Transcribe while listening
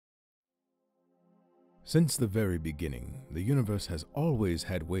Since the very beginning, the universe has always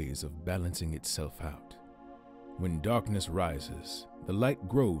had ways of balancing itself out. When darkness rises, the light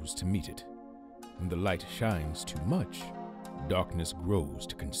grows to meet it. When the light shines too much, darkness grows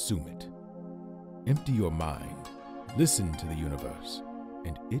to consume it. Empty your mind, listen to the universe,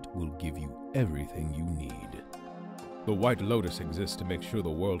 and it will give you everything you need. The White Lotus exists to make sure the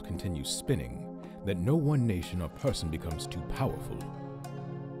world continues spinning, that no one nation or person becomes too powerful.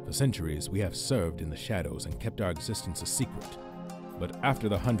 For centuries, we have served in the shadows and kept our existence a secret. But after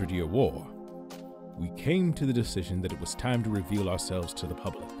the 100-Year War, we came to the decision that it was time to reveal ourselves to the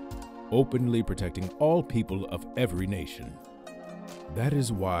public, openly protecting all people of every nation. That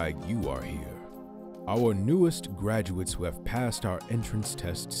is why you are here, our newest graduates who have passed our entrance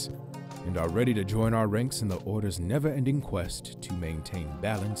tests and are ready to join our ranks in the Order's never-ending quest to maintain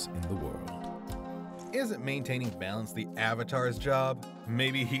balance in the world. Isn't maintaining balance the Avatar's job?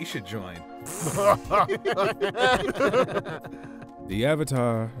 Maybe he should join. The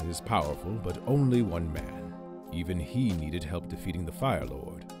Avatar is powerful, but only one man. Even he needed help defeating the Fire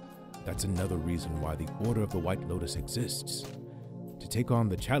Lord. That's another reason why the Order of the White Lotus exists, to take on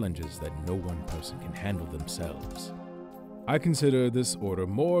the challenges that no one person can handle themselves. I consider this order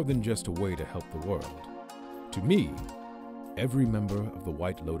more than just a way to help the world. To me, every member of the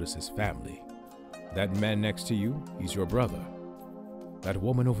White Lotus is family. That man next to you, he's your brother. That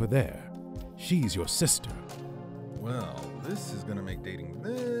woman over there, she's your sister. Well, this is gonna make dating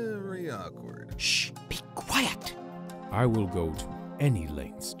very awkward. Shh, be quiet. I will go to any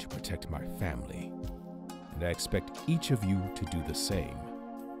lengths to protect my family, and I expect each of you to do the same.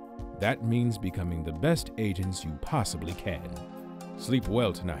 That means becoming the best agents you possibly can. Sleep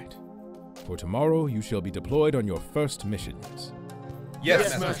well tonight, for tomorrow you shall be deployed on your first missions.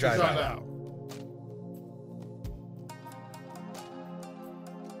 Yes, Master Xai Bao.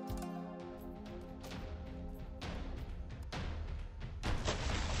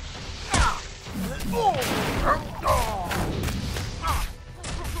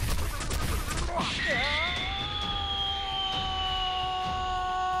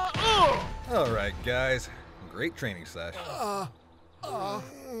 All right, guys. Great training sesh. I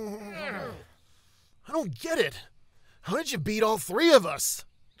don't get it. How did you beat all three of us?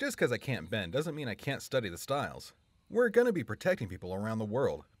 Just because I can't bend doesn't mean I can't study the styles. We're going to be protecting people around the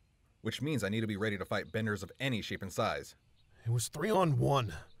world, which means I need to be ready to fight benders of any shape and size. It was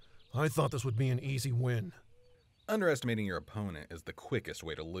 3-on-1. I thought this would be an easy win. Underestimating your opponent is the quickest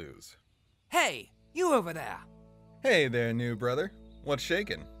way to lose. Hey, you over there. Hey there, new brother. What's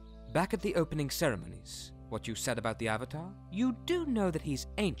shaking? Back at the opening ceremonies, what you said about the Avatar, you do know that he's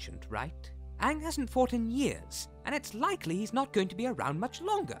ancient, right? Aang hasn't fought in years, and it's likely he's not going to be around much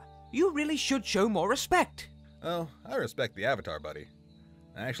longer. You really should show more respect. Oh, I respect the Avatar, buddy.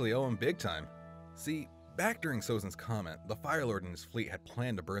 I actually owe him big time. See, back during Sozin's comment, the Fire Lord and his fleet had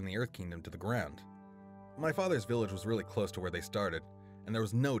planned to burn the Earth Kingdom to the ground. My father's village was really close to where they started, and there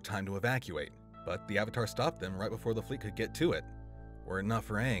was no time to evacuate. But the Avatar stopped them right before the fleet could get to it. Were it not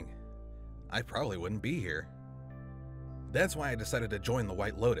for Aang, I probably wouldn't be here. That's why I decided to join the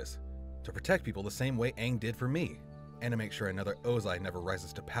White Lotus, to protect people the same way Aang did for me, and to make sure another Ozai never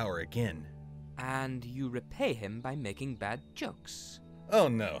rises to power again. And you repay him by making bad jokes. Oh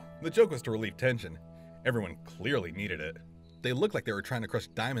no, the joke was to relieve tension. Everyone clearly needed it. They looked like they were trying to crush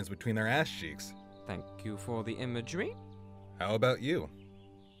diamonds between their ass cheeks. Thank you for the imagery. How about you?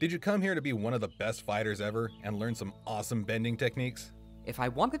 Did you come here to be one of the best fighters ever and learn some awesome bending techniques? If I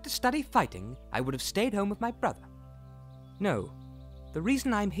wanted to study fighting, I would have stayed home with my brother. No, the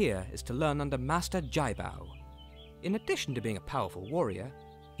reason I'm here is to learn under Master Xai Bao. In addition to being a powerful warrior,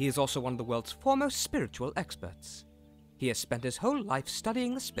 he is also one of the world's foremost spiritual experts. He has spent his whole life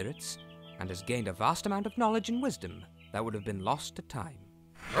studying the spirits and has gained a vast amount of knowledge and wisdom that would have been lost to time.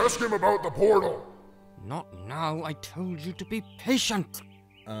 Ask him about the portal. Not now, I told you to be patient.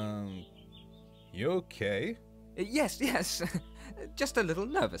 You okay? Yes. Just a little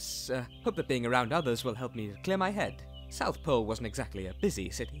nervous. Hope that being around others will help me clear my head. South Pole wasn't exactly a busy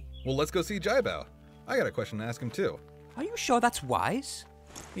city. Well, let's go see Xai Bao. I got a question to ask him too. Are you sure that's wise?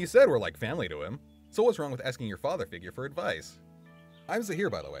 He said we're like family to him, so what's wrong with asking your father figure for advice? I'm Zaheer,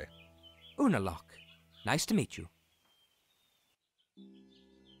 by the way. Unalaq. Nice to meet you.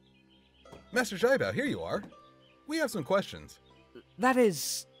 Master Xai Bao, here you are. We have some questions. That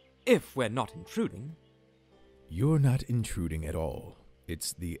is, if we're not intruding. You're not intruding at all.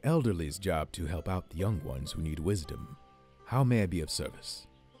 It's the elderly's job to help out the young ones who need wisdom. How may I be of service?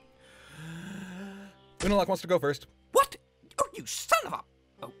 Unalaq wants to go first. What? Oh, you son of a...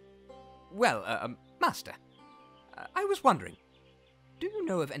 Oh. Well, Master, I was wondering, Do you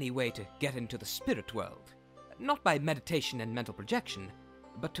know of any way to get into the spirit world? Not by meditation and mental projection,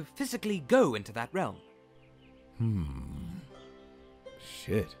 but to physically go into that realm.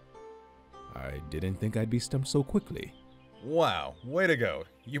 Shit. I didn't think I'd be stumped so quickly. Wow, way to go.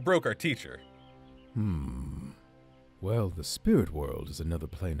 You broke our teacher. Well, the spirit world is another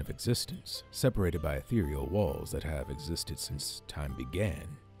plane of existence, separated by ethereal walls that have existed since time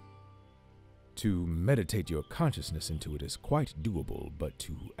began. To meditate your consciousness into it is quite doable, but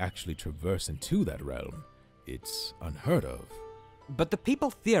to actually traverse into that realm, it's unheard of. But the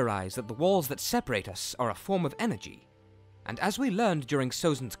people theorize that the walls that separate us are a form of energy. And as we learned during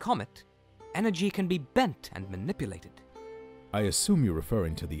Sozin's Comet, energy can be bent and manipulated. I assume you're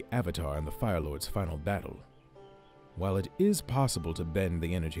referring to the Avatar in the Fire Lord's final battle. While it is possible to bend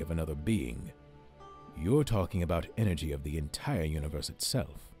the energy of another being, you're talking about energy of the entire universe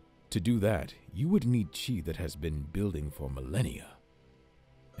itself. To do that, you would need chi that has been building for millennia.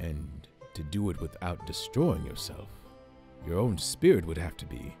 And to do it without destroying yourself, your own spirit would have to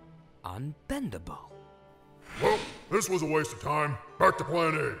be unbendable. Well, this was a waste of time. Back to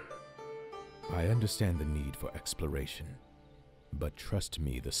Plan A. I understand the need for exploration, but trust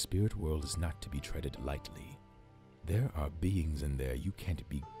me, the spirit world is not to be treaded lightly. There are beings in there you can't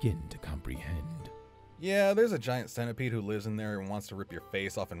begin to comprehend. Yeah, there's a giant centipede who lives in there and wants to rip your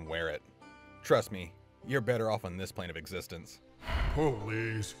face off and wear it. Trust me, you're better off on this plane of existence.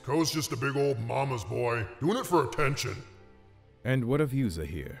 Please, Ko's just a big old mama's boy, doing it for attention. And what of you,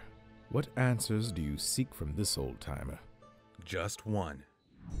 Zaheer? What answers do you seek from this old-timer? Just one.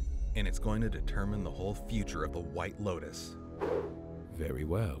 And it's going to determine the whole future of the White Lotus. Very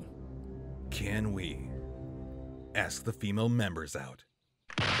well. Can we ask the female members out?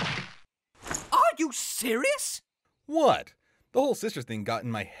 Are you serious? What? The whole sisters thing got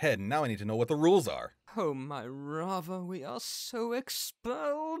in my head, and now I need to know what the rules are. Oh, my Rava, we are so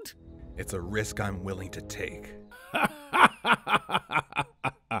expelled. It's a risk I'm willing to take.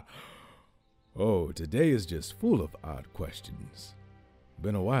 Oh, today is just full of odd questions.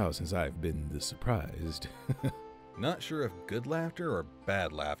 Been a while since I've been this surprised. Not sure if good laughter or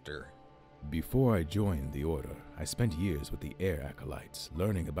bad laughter. Before I joined the Order, I spent years with the Air Acolytes,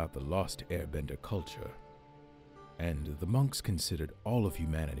 learning about the lost airbender culture. And the monks considered all of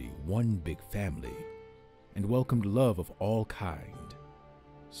humanity one big family, and welcomed love of all kind.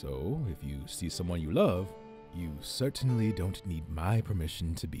 So, if you see someone you love, you certainly don't need my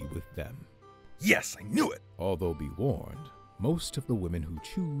permission to be with them. Yes, I knew it! Although be warned, most of the women who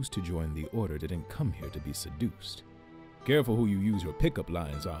choose to join the Order didn't come here to be seduced. Careful who you use your pickup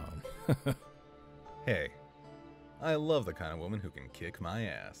lines on. Hey, I love the kind of woman who can kick my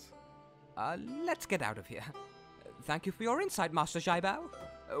ass. Let's get out of here. Thank you for your insight, Master Xai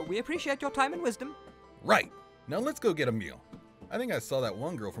Bao. We appreciate your time and wisdom. Right. Now let's go get a meal. I think I saw that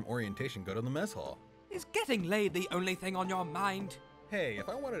one girl from orientation go to the mess hall. Is getting laid the only thing on your mind? Hey, if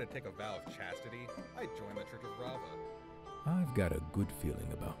I wanted to take a vow of chastity, I'd join the Church of Rava. I've got a good feeling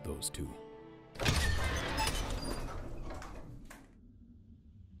about those two.